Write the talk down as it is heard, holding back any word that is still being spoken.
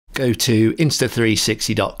go to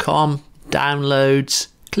insta360.com, downloads,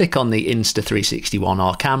 click on the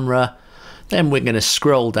Insta360 camera, then we're going to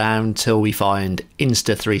scroll down till we find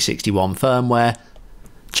Insta360 firmware,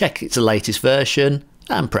 check it's the latest version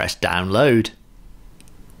and press download.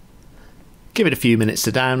 Give it a few minutes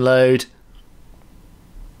to download.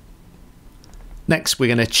 Next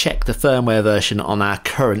we're going to check the firmware version on our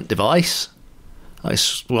current device. I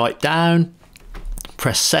swipe down,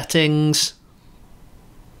 press settings,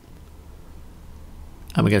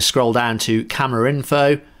 and we're going to scroll down to camera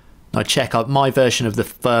info. I check out my version of the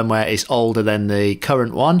firmware is older than the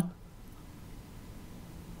current one.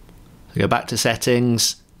 So go back to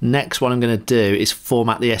settings. Next what I'm going to do is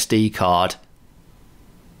format the SD card.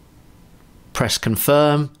 Press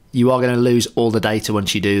confirm. You are going to lose all the data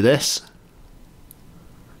once you do this.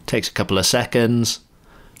 Takes a couple of seconds.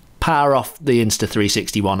 Power off the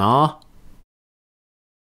Insta360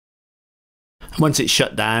 Once it's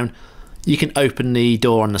shut down, you can open the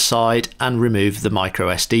door on the side and remove the micro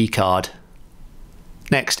SD card.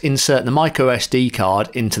 Next, insert the micro SD card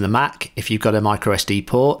into the Mac if you've got a micro SD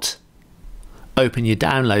port. Open your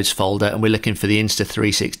downloads folder and we're looking for the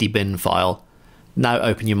Insta360 bin file. Now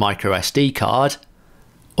open your micro SD card.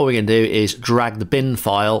 All we're going to do is drag the bin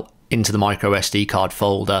file into the micro SD card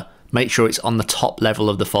folder. Make sure it's on the top level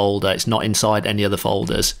of the folder, it's not inside any other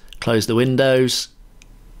folders. Close the windows.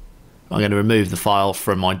 I'm going to remove the file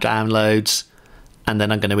from my downloads and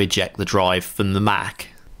then I'm going to eject the drive from the Mac.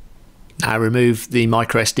 Now remove the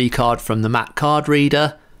micro SD card from the Mac card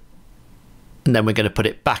reader and then we're going to put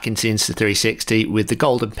it back into Insta360 with the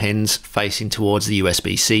golden pins facing towards the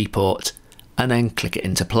USB-C port, and then click it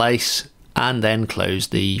into place and then close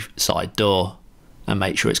the side door and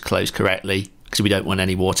make sure it's closed correctly because we don't want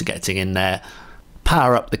any water getting in there.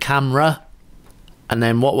 Power up the camera, and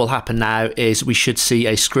then what will happen now is we should see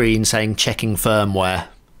a screen saying checking firmware.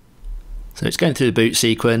 So it's going through the boot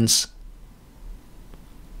sequence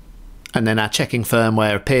and then our checking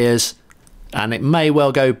firmware appears, and it may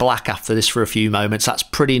well go black after this for a few moments. That's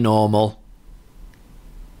pretty normal.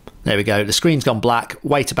 There we go, the screen's gone black.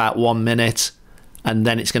 Wait about 1 minute and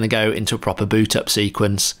then it's going to go into a proper boot up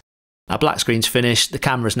sequence. Our black screen's finished, the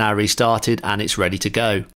camera's now restarted and it's ready to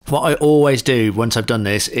go. What I always do once I've done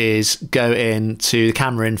this is go into the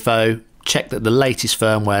camera info, check that the latest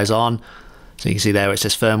firmware's on. So you can see there it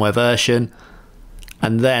says firmware version.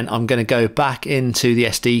 And then I'm going to go back into the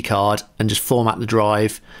SD card and just format the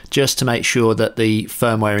drive just to make sure that the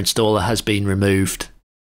firmware installer has been removed.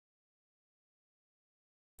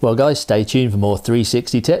 Well guys, stay tuned for more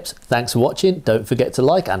 360 tips. Thanks for watching. Don't forget to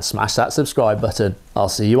like and smash that subscribe button. I'll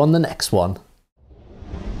see you on the next one.